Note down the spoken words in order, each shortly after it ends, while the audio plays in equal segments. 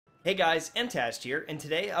Hey guys, Mtashed here, and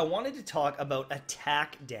today I wanted to talk about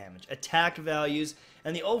attack damage, attack values,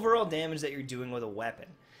 and the overall damage that you're doing with a weapon.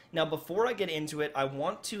 Now, before I get into it, I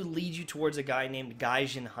want to lead you towards a guy named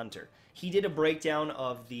Gaijin Hunter. He did a breakdown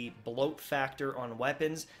of the bloat factor on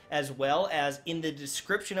weapons, as well as in the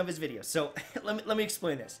description of his video. So, let me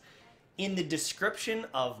explain this. In the description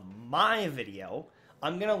of my video,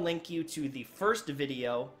 I'm going to link you to the first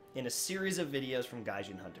video in a series of videos from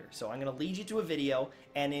Gaijin Hunter. So I'm going to lead you to a video,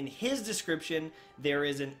 and in his description, there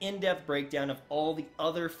is an in-depth breakdown of all the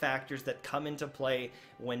other factors that come into play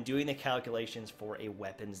when doing the calculations for a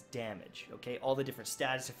weapon's damage. Okay, all the different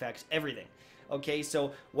status effects, everything. Okay,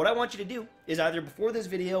 so what I want you to do is either before this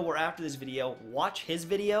video or after this video, watch his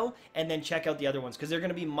video and then check out the other ones, because they're going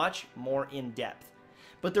to be much more in-depth.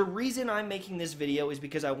 But the reason I'm making this video is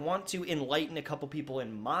because I want to enlighten a couple people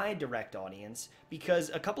in my direct audience,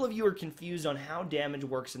 because a couple of you are confused on how damage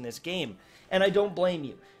works in this game. And I don't blame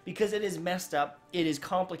you, because it is messed up, it is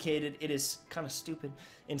complicated, it is kind of stupid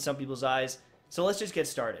in some people's eyes. So let's just get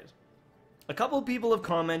started. A couple of people have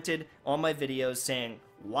commented on my videos saying,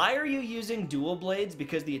 why are you using dual blades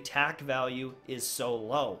because the attack value is so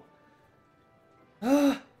low?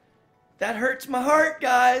 That hurts my heart,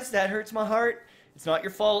 guys, that hurts my heart. It's not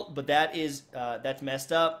your fault, but that's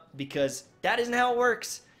messed up, because that isn't how it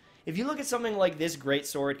works. If you look at something like this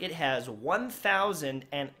greatsword, it has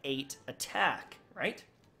 1008 attack, right?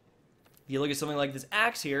 If you look at something like this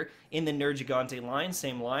axe here in the Nergigante line,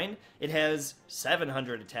 same line, it has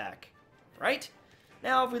 700 attack, right?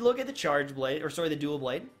 Now, if we look at the charge blade, or sorry, the dual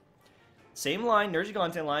blade, same line,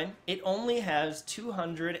 Nergigante line, it only has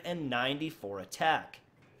 294 attack.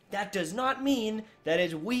 That does not mean that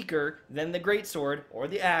it's weaker than the greatsword, or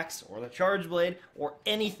the axe, or the charge blade, or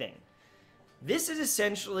anything. This is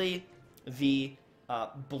essentially the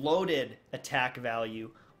bloated attack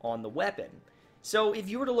value on the weapon. So if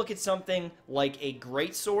you were to look at something like a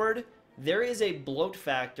greatsword, there is a bloat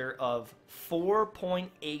factor of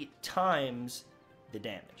 4.8 times the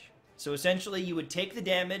damage. So essentially you would take the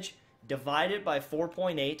damage, divide it by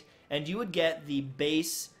 4.8, and you would get the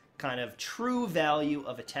base kind of true value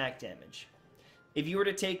of attack damage. If you were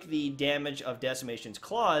to take the damage of Decimation's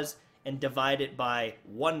Claws and divide it by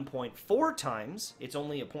 1.4 times, it's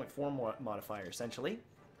only a 0.4 modifier essentially,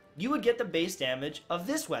 you would get the base damage of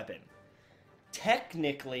this weapon.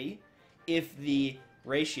 Technically, if the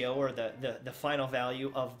ratio or the final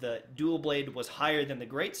value of the dual blade was higher than the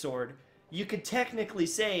greatsword, you could technically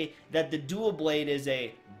say that the dual blade is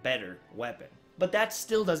a better weapon. But that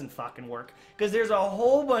still doesn't fucking work, because there's a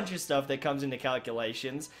whole bunch of stuff that comes into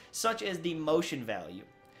calculations, such as the motion value.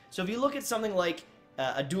 So if you look at something like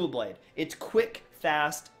a dual blade, it's quick,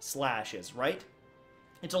 fast slashes, right?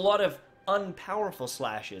 It's a lot of unpowerful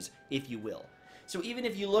slashes, if you will. So even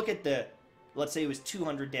if you look at the, let's say it was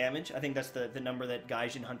 200 damage, I think that's the number that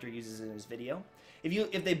Gaijin Hunter uses in his video.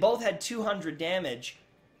 If they both had 200 damage,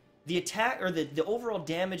 the attack, or the overall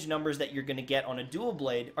damage numbers that you're going to get on a dual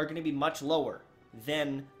blade are going to be much lower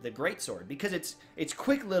than the greatsword, because it's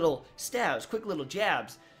quick little stabs, quick little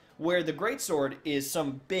jabs, where the greatsword is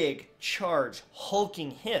some big charge,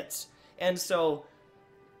 hulking hits. And so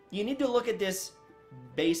you need to look at this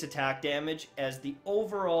base attack damage as the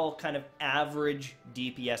overall kind of average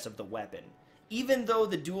DPS of the weapon. Even though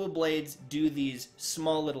the dual blades do these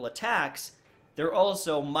small little attacks, they're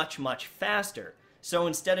also much, much faster. So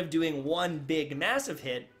instead of doing one big massive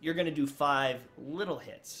hit, you're going to do 5 little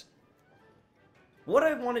hits. What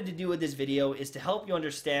I wanted to do with this video is to help you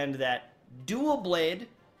understand that dual blade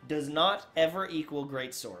does not ever equal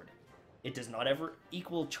greatsword. It does not ever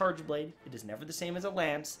equal charge blade. It is never the same as a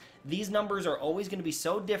lance. These numbers are always going to be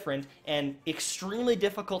so different and extremely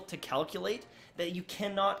difficult to calculate that you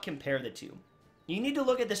cannot compare the two. You need to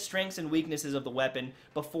look at the strengths and weaknesses of the weapon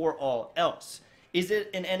before all else. Is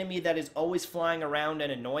it an enemy that is always flying around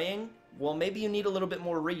and annoying? Well, maybe you need a little bit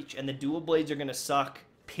more reach, and the dual blades are going to suck,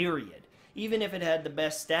 period. Even if it had the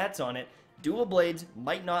best stats on it, dual blades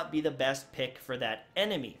might not be the best pick for that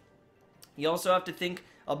enemy. You also have to think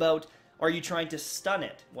about, are you trying to stun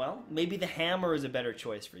it? Well, maybe the hammer is a better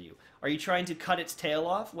choice for you. Are you trying to cut its tail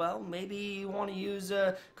off? Well, maybe you want to use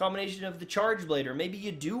a combination of the charge blade, or maybe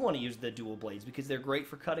you do want to use the dual blades because they're great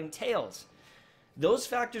for cutting tails. Those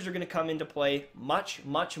factors are going to come into play much,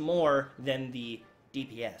 much more than the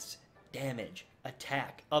DPS, damage,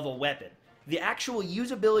 attack of a weapon. The actual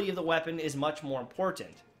usability of the weapon is much more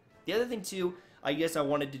important. The other thing too, I guess I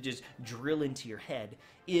wanted to just drill into your head,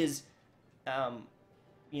 is,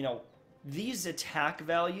 these attack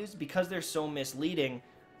values, because they're so misleading,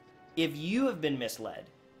 if you have been misled,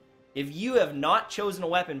 If you have not chosen a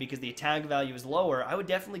weapon because the attack value is lower, I would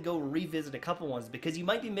definitely go revisit a couple ones, because you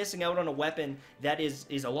might be missing out on a weapon that is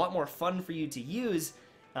a lot more fun for you to use,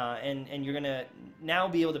 and you're going to now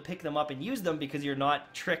be able to pick them up and use them because you're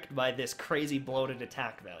not tricked by this crazy bloated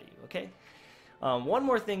attack value, okay? One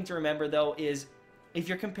more thing to remember, though, is if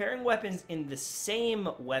you're comparing weapons in the same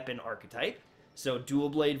weapon archetype, so dual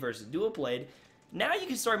blade versus dual blade, now you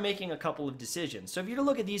can start making a couple of decisions. So if you're to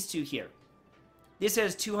look at these two here, this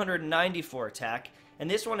has 294 attack, and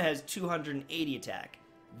this one has 280 attack.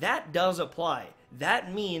 That does apply.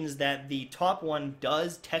 That means that the top one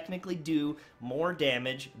does technically do more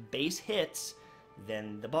damage, base hits,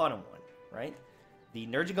 than the bottom one, right? The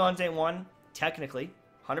Nergigante one, technically,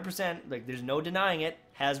 100%, like there's no denying it,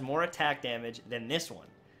 has more attack damage than this one,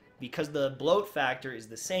 because the bloat factor is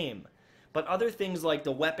the same. But other things like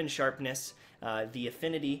the weapon sharpness, the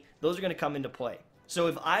affinity, those are going to come into play. So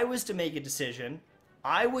if I was to make a decision,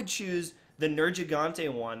 I would choose the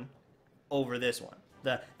Nergigante one over this one,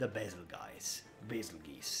 the Basil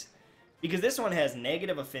Geese. Because this one has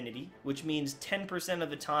negative affinity, which means 10% of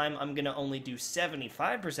the time I'm going to only do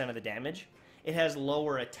 75% of the damage. It has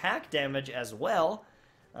lower attack damage as well.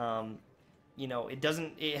 You know, it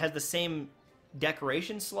has the same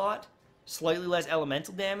decoration slot, slightly less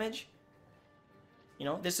elemental damage. You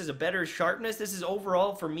know, this is a better sharpness. This is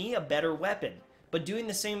overall, for me, a better weapon. But doing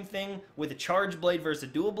the same thing with a charge blade versus a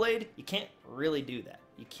dual blade, you can't really do that.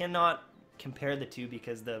 You cannot compare the two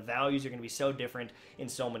because the values are going to be so different in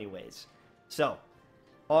so many ways. So,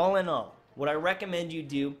 all in all, what I recommend you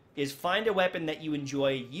do is find a weapon that you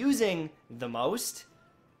enjoy using the most.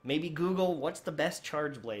 Maybe Google, what's the best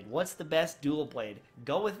charge blade? What's the best dual blade?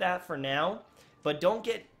 Go with that for now, but don't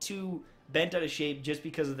get too bent out of shape just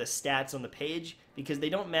because of the stats on the page, because they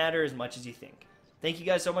don't matter as much as you think. Thank you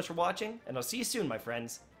guys so much for watching, and I'll see you soon, my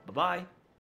friends. Bye-bye.